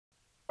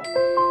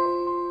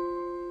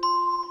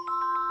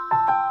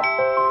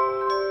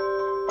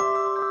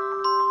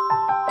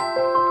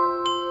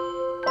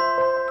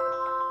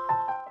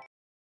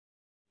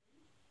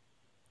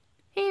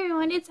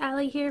it's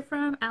Allie here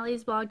from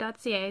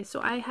alliesblog.ca.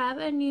 So I have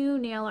a new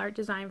nail art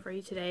design for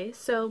you today.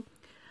 So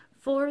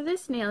for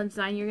this nail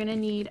design, you're going to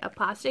need a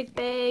plastic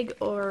bag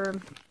or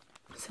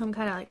some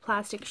kind of like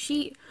plastic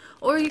sheet,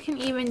 or you can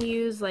even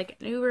use like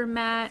an Uber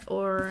mat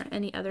or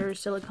any other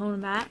silicone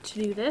mat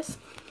to do this.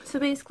 So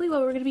basically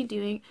what we're going to be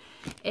doing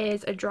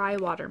is a dry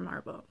water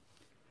marble.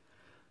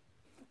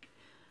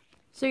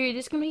 So you're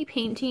just going to be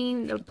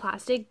painting the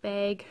plastic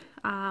bag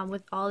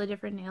with all the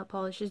different nail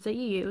polishes that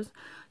you use.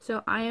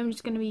 So I am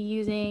just going to be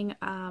using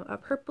a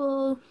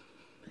purple,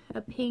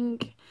 a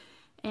pink,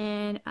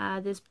 and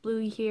this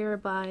blue here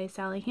by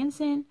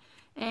Hansen.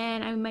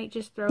 And I might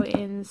just throw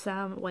in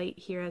some white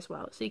here as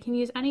well. So you can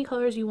use any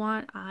colors you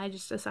want. I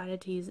just decided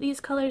to use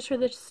these colors for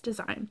this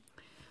design.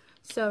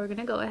 So we're going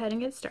to go ahead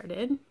and get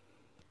started.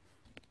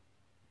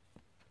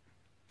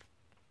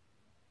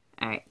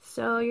 Alright,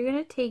 so you're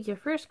going to take your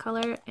first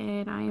color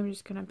and I am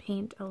just going to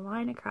paint a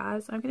line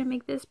across. I'm going to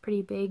make this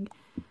pretty big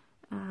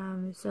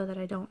so that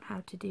I don't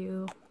have to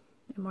do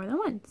it more than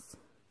once.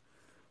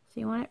 So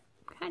you want it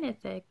kind of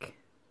thick.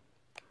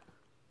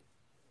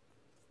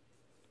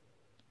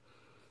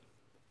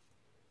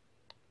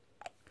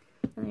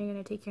 And then you're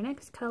going to take your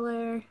next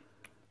color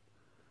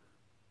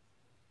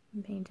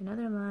and paint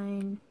another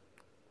line.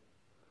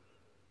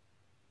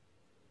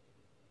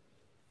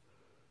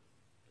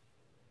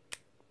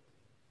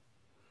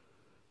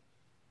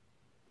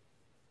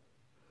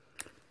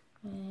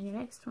 And your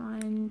next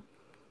one.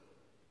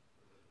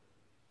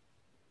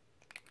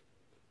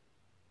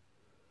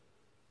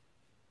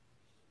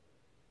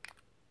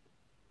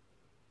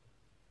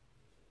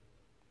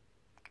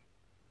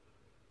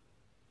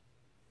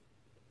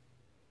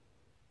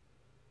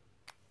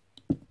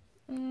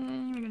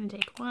 And we're going to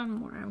take one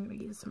more. I'm going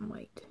to use some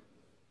white.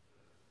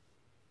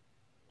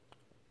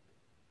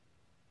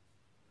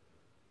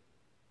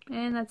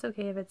 And that's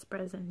okay if it's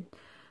present.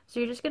 So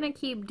you're just going to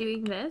keep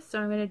doing this. So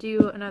I'm going to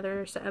do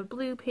another set of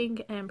blue,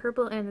 pink, and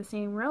purple in the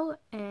same row,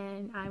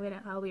 and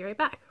I'll be right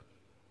back.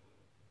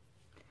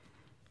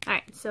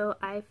 Alright, so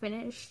I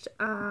finished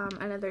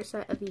another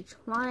set of each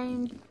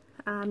line.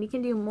 You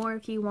can do more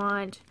if you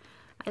want.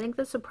 I think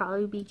this will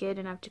probably be good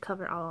enough to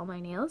cover all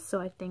my nails, so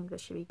I think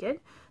this should be good.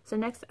 So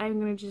next I'm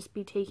going to just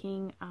be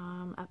taking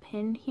a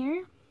pin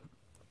here.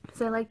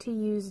 So I like to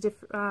use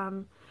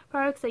different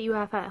products that you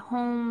have at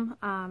home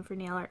for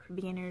nail art for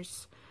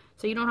beginners.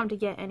 So you don't have to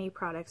get any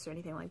products or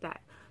anything like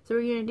that. So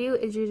what you're going to do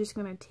is you're just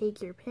going to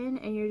take your pin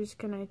and you're just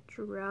going to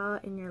draw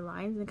in your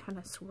lines and kind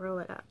of swirl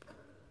it up.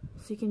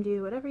 So you can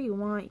do whatever you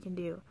want. You can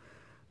do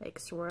like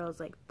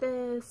swirls like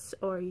this,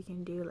 or you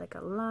can do like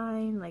a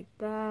line like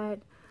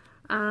that.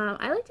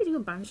 I like to do a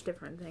bunch of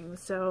different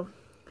things. So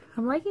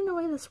I'm liking the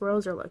way the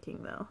swirls are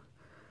looking though.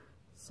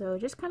 So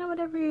just kind of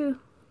whatever you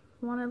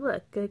want to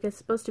look. Like it's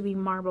supposed to be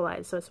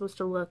marbleized, so it's supposed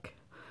to look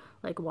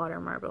like water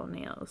marble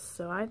nails.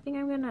 So I think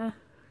I'm going to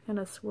kind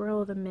of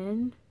swirl them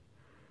in,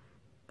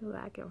 go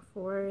back and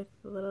forth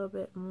a little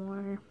bit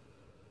more.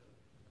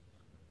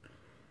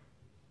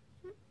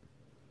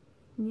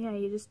 Yeah,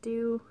 you just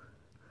do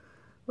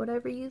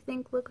whatever you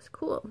think looks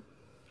cool.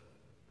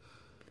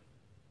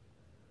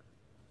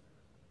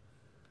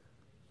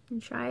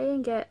 And try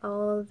and get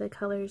all of the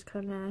colors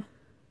kind of,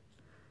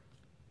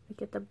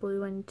 get the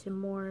blue into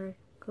more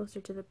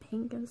closer to the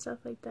pink and stuff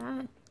like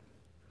that.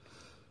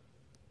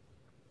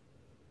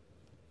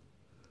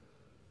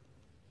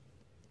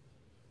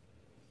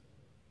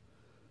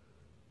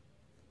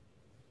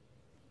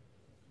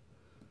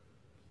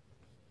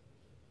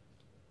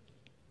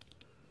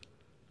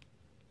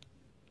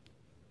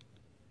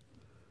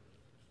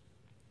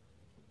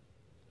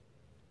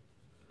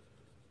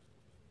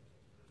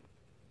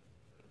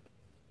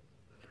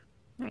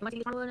 Alright, once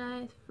you get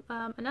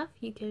enough,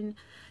 you can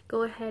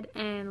go ahead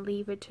and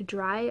leave it to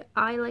dry.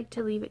 I like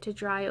to leave it to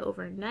dry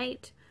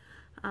overnight.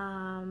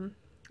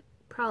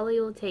 Probably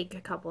will take a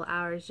couple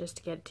hours just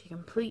to get it to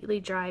completely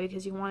dry,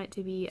 because you want it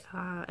to be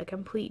a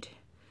complete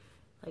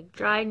like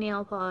dry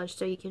nail polish,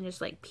 so you can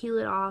just like peel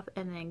it off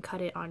and then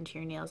cut it onto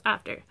your nails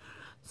after.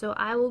 So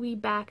I will be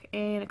back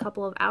in a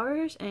couple of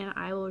hours and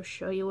I will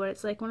show you what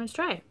it's like when it's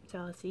dry. So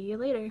I'll see you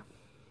later.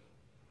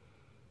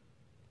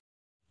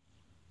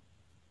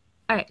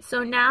 Alright,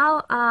 so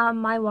now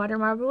my water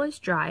marble is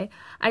dry.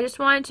 I just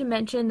wanted to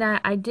mention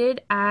that I did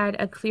add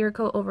a clear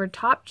coat over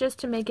top just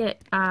to make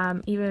it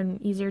even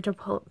easier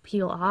to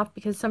peel off,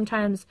 because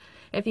sometimes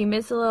if you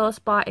miss a little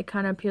spot it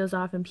kind of peels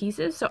off in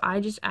pieces. So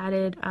I just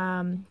added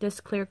this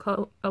clear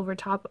coat over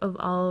top of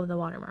all of the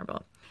water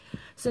marble.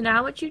 So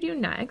now what you do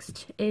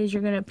next is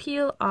you're going to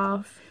peel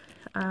off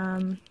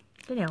the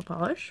nail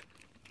polish.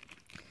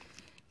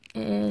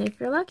 And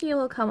if you're lucky it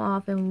will come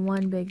off in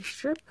one big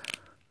strip,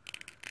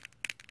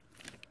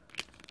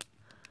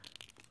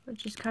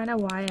 which is kind of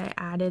why I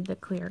added the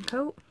clear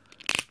coat.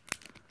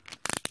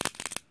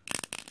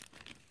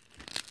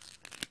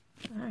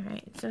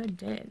 Alright, so it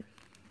did.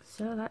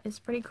 So that is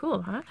pretty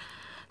cool, huh?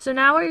 So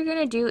now what you're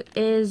going to do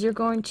is you're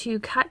going to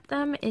cut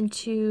them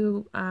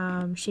into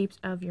shapes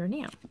of your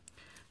nail.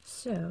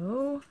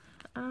 So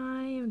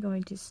I am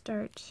going to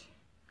start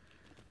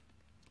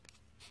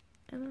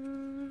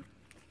I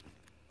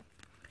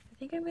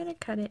think I'm gonna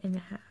cut it in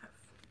half.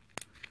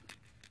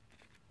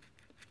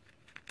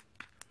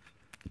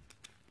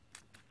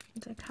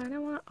 I kind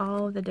of want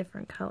all of the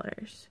different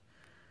colors.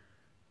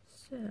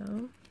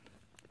 So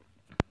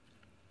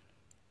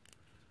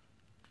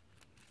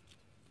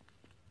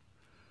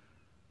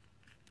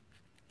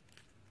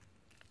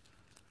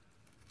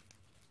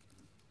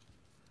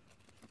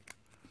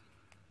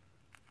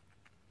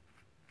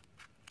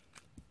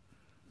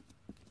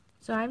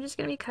I'm just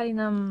going to be cutting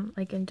them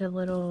like into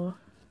little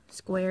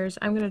squares.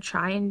 I'm going to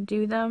try and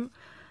do them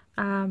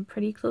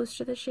pretty close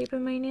to the shape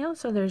of my nail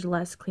so there's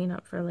less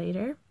cleanup for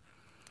later.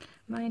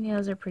 My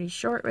nails are pretty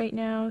short right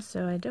now,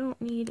 so I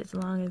don't need as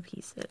long of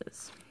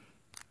pieces.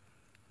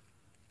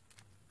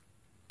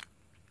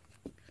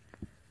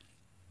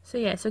 So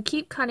yeah, so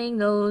keep cutting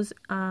those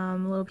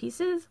little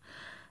pieces,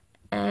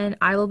 and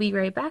I will be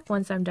right back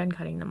once I'm done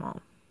cutting them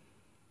all.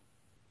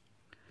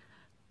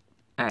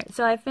 Alright,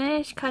 so I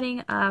finished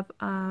cutting up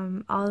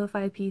all the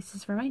 5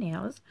 pieces for my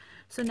nails.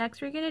 So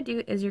next we're going to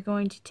do is you're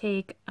going to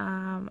take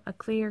a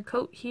clear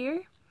coat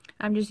here.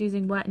 I'm just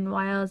using Wet n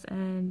Wild's,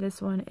 and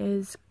this one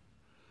is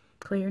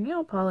clear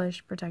nail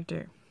polish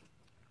protector.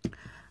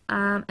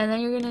 And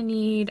then you're going to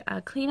need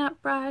a cleanup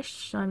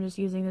brush. So I'm just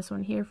using this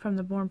one here from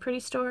the Born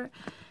Pretty store,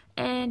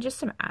 and just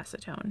some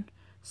acetone.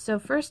 So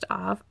first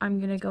off, I'm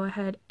going to go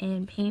ahead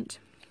and paint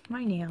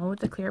my nail with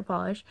the clear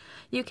polish.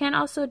 You can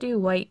also do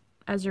white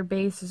as your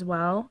base as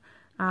well.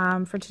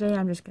 For today,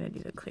 I'm just going to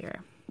do the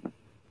clear.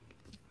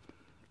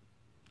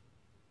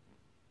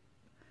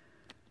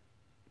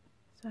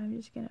 So I'm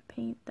just going to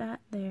paint that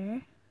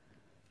there.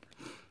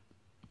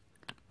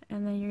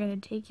 And then you're going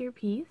to take your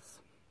piece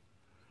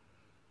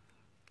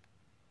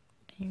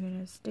and you're going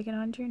to stick it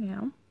onto your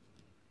nail.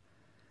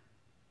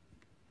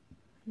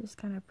 Just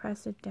kind of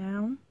press it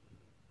down.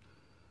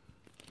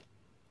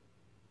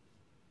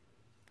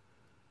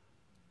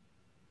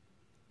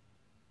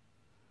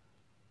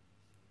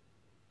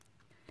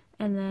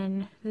 And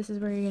then this is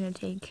where you're going to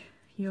take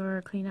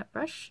your cleanup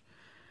brush.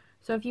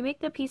 So if you make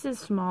the pieces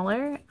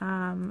smaller,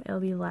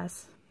 it'll be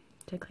less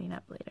to clean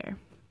up later.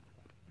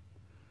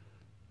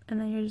 And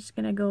then you're just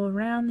going to go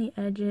around the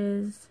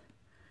edges.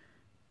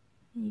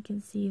 You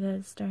can see that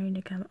it's starting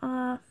to come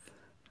off.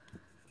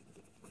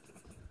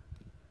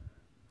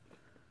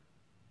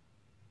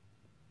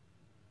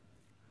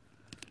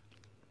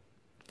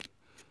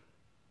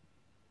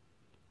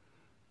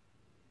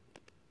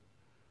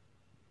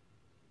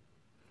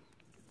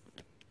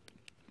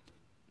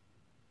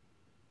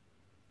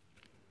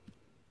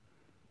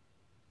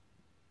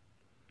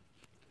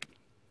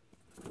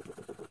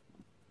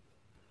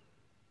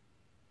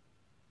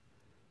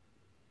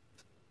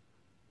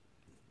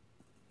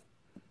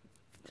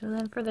 So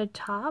then for the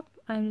top,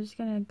 I'm just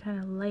going to kind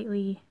of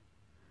lightly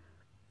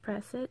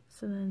press it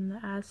so then the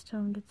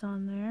acetone gets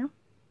on there.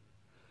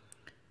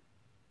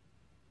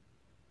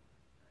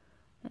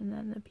 And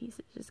then the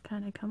pieces just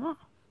kind of come off.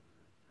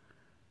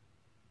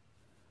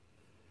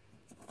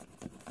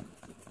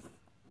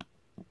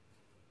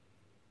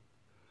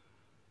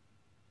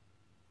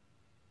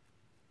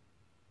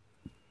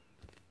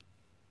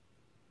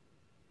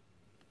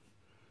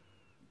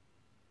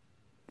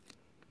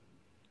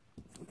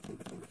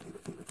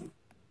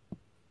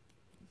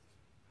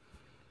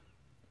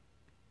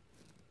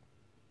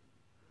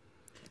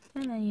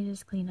 And then you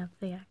just clean up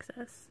the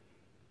excess.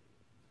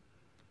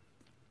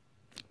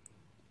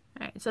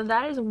 Alright, so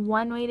that is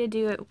one way to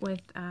do it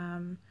with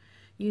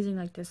using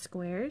like the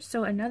squares.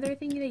 So another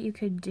thing that you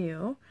could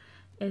do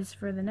is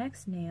for the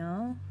next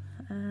nail,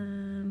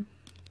 I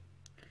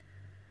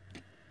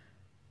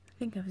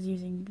think I was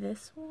using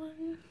this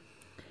one.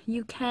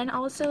 You can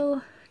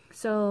also,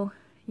 so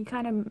you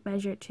kind of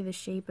measure it to the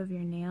shape of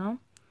your nail.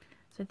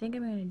 So I think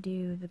I'm going to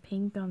do the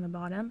pink on the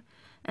bottom,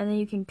 and then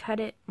you can cut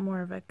it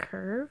more of a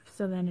curve,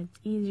 so then it's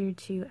easier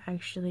to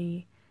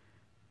actually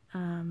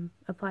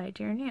apply it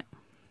to your nail.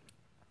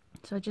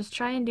 So just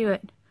try and do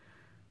it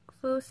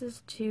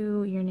closest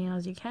to your nail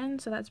as you can,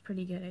 so that's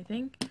pretty good, I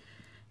think.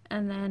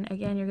 And then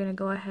again, you're going to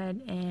go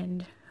ahead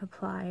and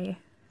apply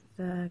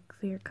the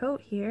clear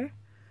coat here.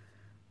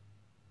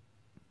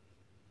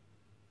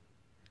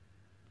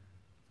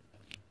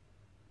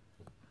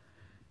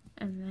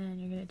 And then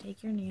you're going to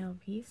take your nail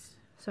piece.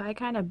 So I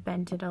kind of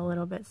bent it a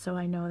little bit so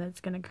I know that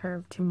it's going to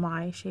curve to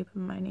my shape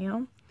of my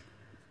nail.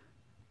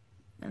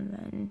 And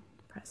then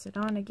press it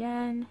on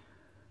again.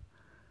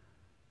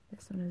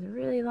 This one is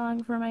really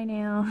long for my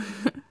nail.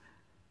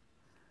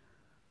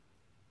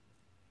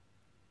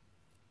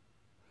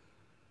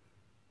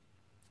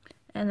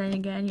 And then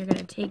again, you're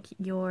going to take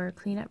your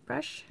cleanup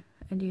brush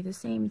and do the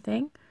same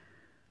thing.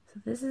 So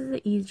this is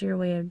the easier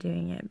way of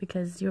doing it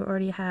because you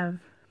already have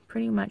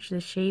pretty much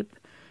the shape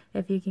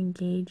if you can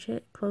gauge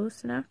it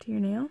close enough to your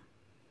nail.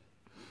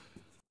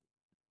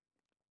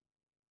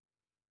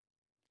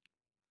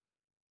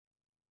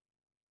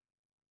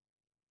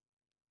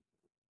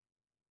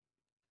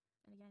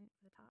 And again,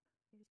 for the top,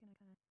 you're just going to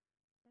kind of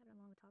dab it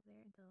along the top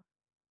there until it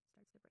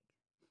starts to break.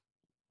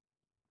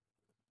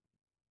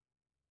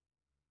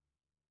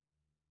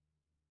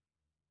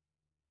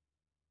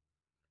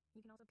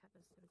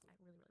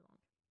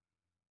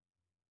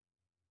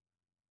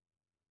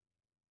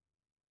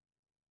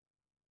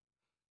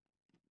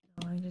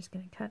 I'm just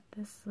going to cut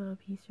this little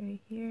piece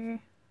right here.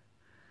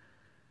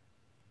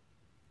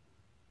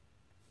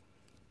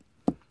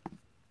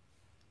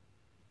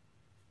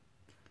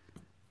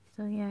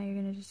 So yeah, you're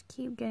going to just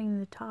keep getting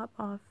the top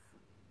off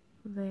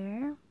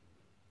there.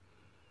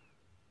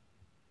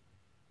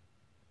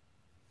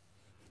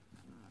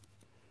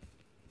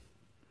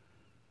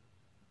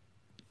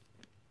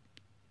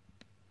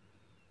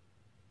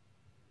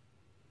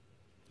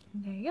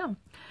 There you go.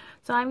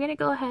 So I'm going to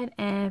go ahead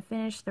and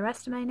finish the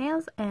rest of my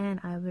nails, and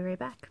I'll be right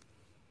back.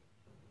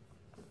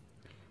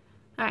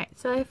 Alright,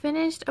 so I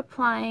finished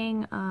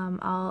applying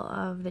all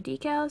of the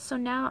decals, so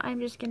now I'm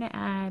just going to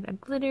add a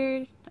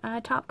glitter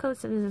top coat.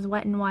 So this is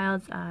Wet n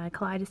Wild's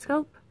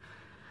Kaleidoscope.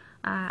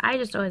 I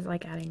just always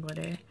like adding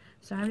glitter.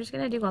 So I'm just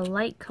going to do a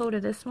light coat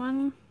of this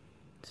one,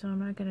 so I'm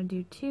not going to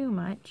do too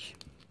much.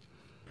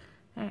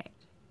 Alright,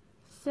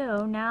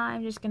 so now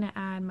I'm just going to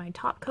add my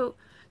top coat.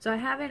 So I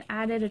haven't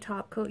added a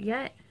top coat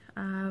yet.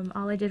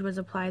 All I did was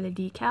apply the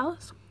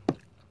decals.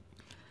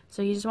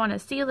 So you just want to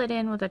seal it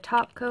in with a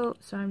top coat.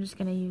 So I'm just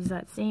going to use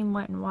that same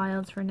Wet n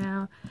Wild's for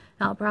now.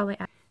 I'll probably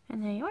add,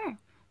 and there you are.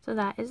 So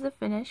that is the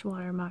finished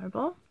water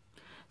marble.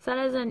 So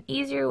that is an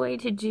easier way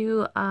to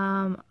do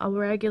a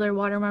regular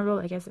water marble.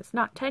 I guess it's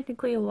not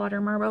technically a water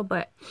marble,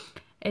 but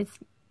it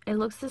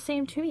looks the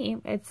same to me.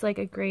 It's like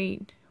a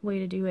great way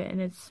to do it,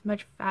 and it's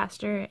much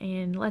faster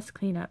and less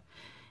cleanup,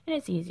 and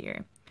it's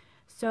easier.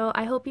 So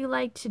I hope you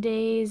liked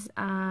today's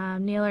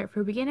nail art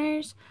for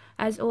beginners.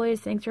 As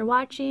always, thanks for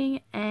watching,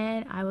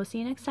 and I will see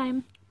you next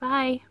time.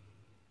 Bye!